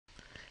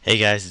Hey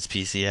guys, it's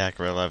PC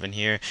Hacker 11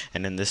 here,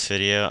 and in this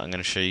video I'm going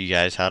to show you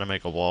guys how to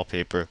make a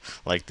wallpaper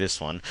like this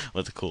one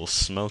with a cool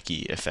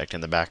smoky effect in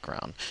the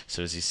background.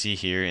 So as you see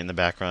here in the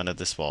background of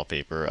this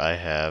wallpaper, I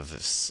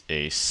have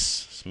a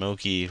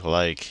smoky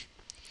like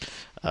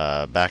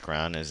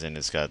background, as in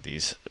it's got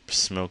these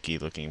smoky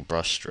looking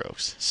brush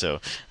strokes. So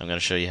I'm going to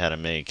show you how to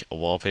make a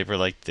wallpaper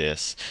like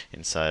this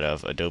inside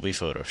of Adobe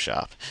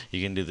Photoshop.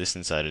 You can do this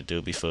inside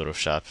Adobe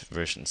Photoshop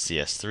version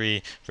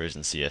CS3,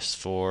 version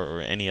CS4,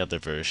 or any other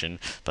version,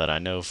 but I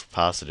know for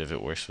positive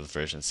it works with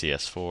version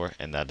CS4,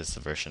 and that is the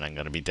version I'm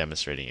going to be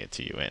demonstrating it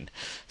to you in.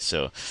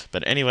 So,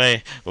 but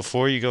anyway,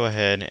 before you go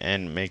ahead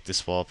and make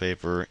this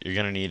wallpaper, you're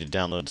going to need to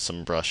download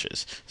some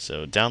brushes.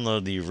 So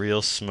download the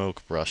Real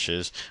Smoke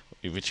brushes,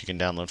 which you can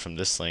download from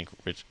this link,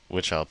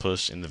 which I'll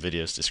post in the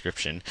video's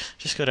description.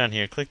 Just go down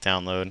here, click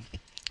download,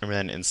 and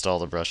then install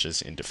the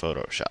brushes into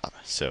Photoshop.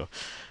 So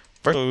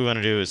first what we want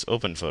to do is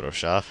open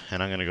Photoshop,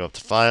 and I'm going to go up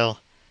to File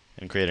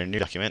and create a new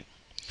document.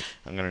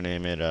 I'm going to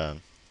name it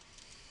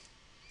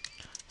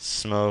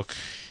Smoke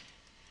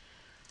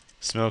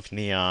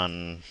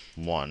Neon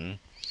 1.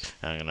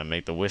 I'm going to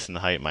make the width and the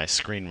height my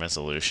screen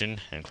resolution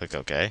and click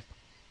OK.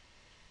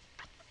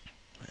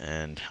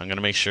 And I'm going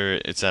to make sure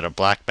it's at a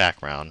black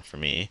background for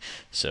me.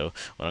 So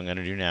what I'm going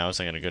to do now is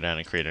I'm going to go down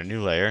and create a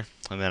new layer,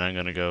 and then I'm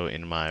going to go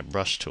in my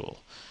brush tool.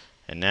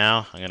 And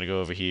now I'm going to go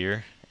over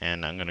here,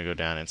 and I'm going to go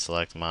down and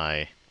select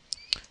my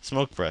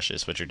smoke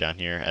brushes, which are down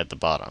here at the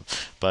bottom.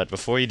 But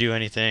before you do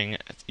anything,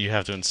 you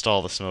have to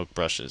install the smoke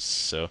brushes.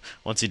 So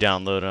once you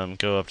download them,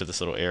 go up to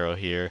this little arrow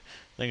here,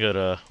 then go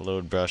to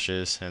load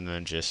brushes, and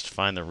then just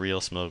find the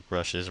real smoke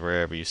brushes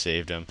wherever you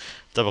saved them.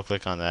 Double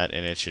click on that,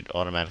 and it should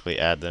automatically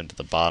add them to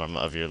the bottom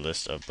of your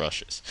list of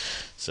brushes.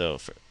 So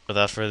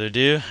without further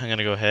ado, I'm going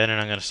to go ahead and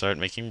I'm going to start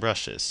making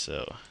brushes.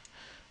 So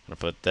I'm going to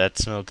put that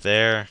smoke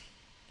there.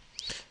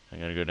 I'm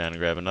going to go down and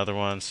grab another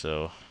one.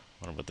 So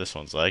I wonder what this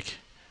one's like.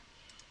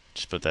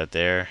 Just put that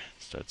there,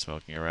 start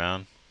smoking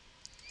around.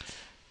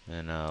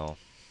 Then I'll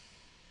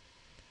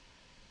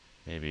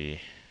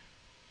maybe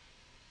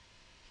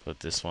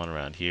put this one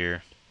around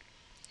here.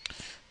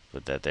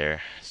 Put that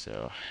there.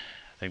 So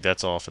I think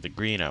that's all for the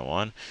green I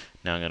want.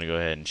 Now I'm going to go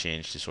ahead and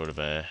change to sort of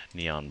a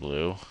neon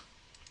blue. I'm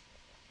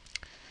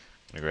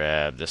going to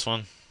grab this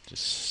one,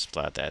 just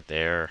splat that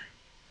there.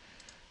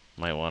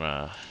 Might want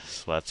to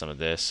splat some of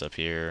this up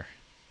here.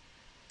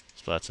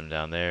 Splat some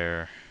down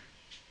there.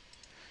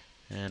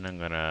 And I'm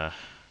going to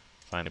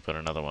finally put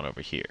another one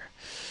over here.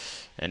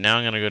 And now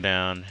I'm going to go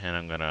down and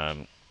I'm going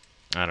to,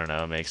 I don't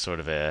know, make sort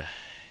of a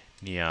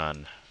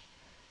neon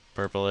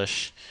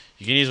purplish.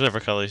 You can use whatever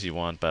colors you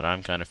want, but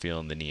I'm kind of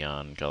feeling the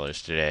neon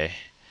colors today.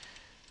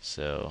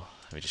 So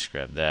let me just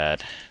grab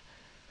that,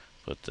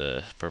 put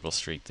the purple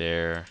streak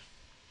there,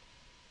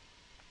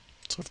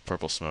 sort of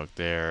purple smoke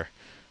there,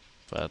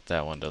 but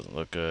that one doesn't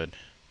look good.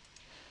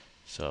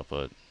 So I'll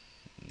put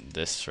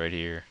this right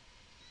here.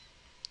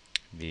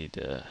 Need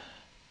to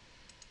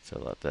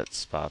fill out that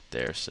spot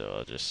there, so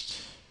I'll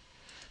just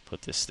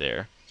put this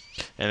there.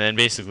 And then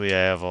basically I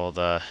have all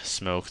the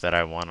smoke that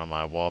I want on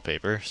my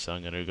wallpaper. So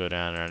I'm going to go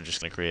down and I'm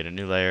just going to create a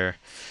new layer.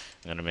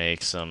 I'm going to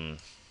make some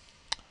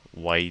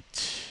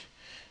white,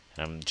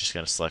 and I'm just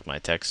going to select my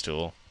text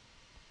tool.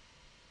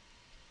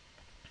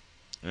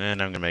 And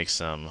I'm going to make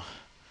some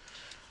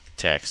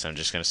text. I'm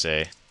just going to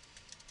say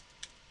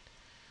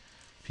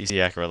PC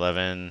Hacker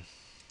 11. I'm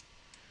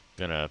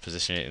going to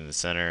position it in the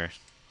center.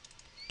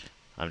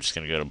 I'm just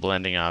going to go to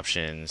blending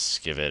options,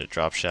 give it a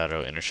drop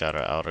shadow, inner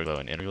shadow, outer glow,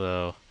 and inner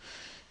glow.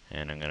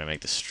 And I'm going to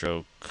make the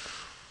stroke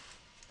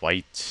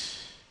white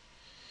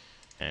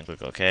and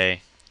click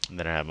OK. And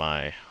then I have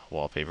my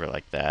wallpaper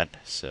like that.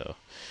 So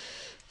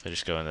if I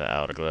just go into the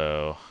outer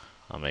glow,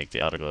 I'll make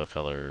the outer glow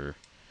color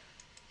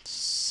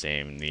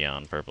same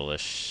neon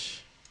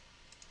purplish.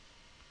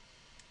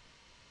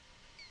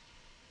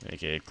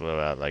 Make it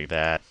glow out like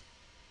that.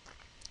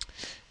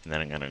 And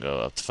then I'm going to go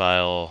up to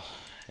File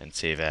and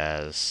Save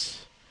As.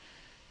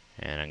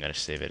 And I'm going to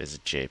save it as a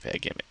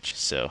JPEG image.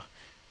 So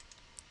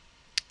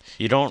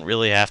you don't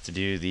really have to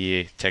do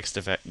the text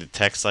effect, the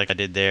text like I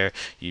did there.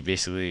 You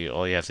basically,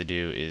 all you have to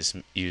do is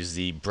use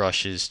the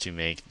brushes to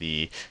make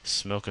the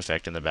smoke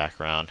effect in the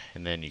background,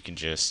 and then you can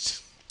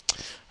just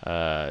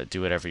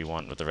do whatever you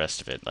want with the rest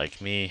of it.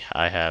 Like me,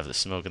 I have the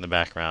smoke in the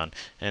background,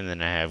 and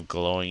then I have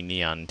glowing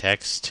neon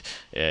text.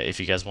 If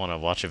you guys want to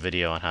watch a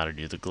video on how to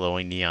do the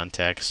glowing neon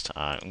text,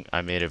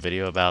 I made a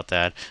video about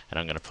that, and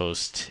I'm going to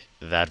post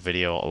that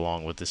video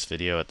along with this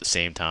video at the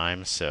same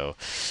time. So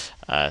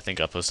I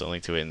think I'll post a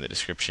link to it in the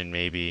description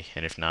maybe,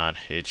 and if not,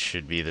 it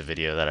should be the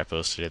video that I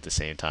posted at the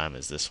same time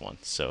as this one.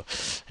 So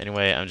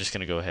anyway, I'm just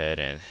going to go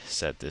ahead and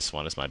set this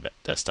one as my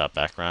desktop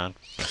background,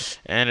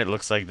 and it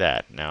looks like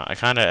that. Now I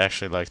kind of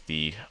actually like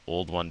the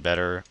old one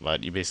better,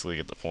 but you basically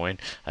get the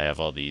point. I have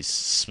all these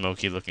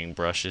smoky looking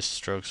brushes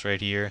strokes right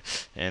here,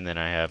 and then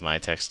I have my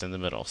text in the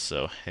middle.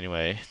 So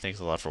anyway, thanks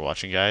a lot for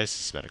watching, guys.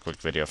 It's been a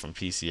quick video from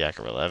PC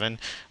Hacker 11.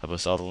 I'll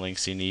post all the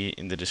links you need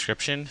in the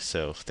description.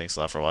 So thanks a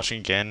lot for watching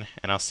again,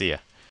 and I'll see ya.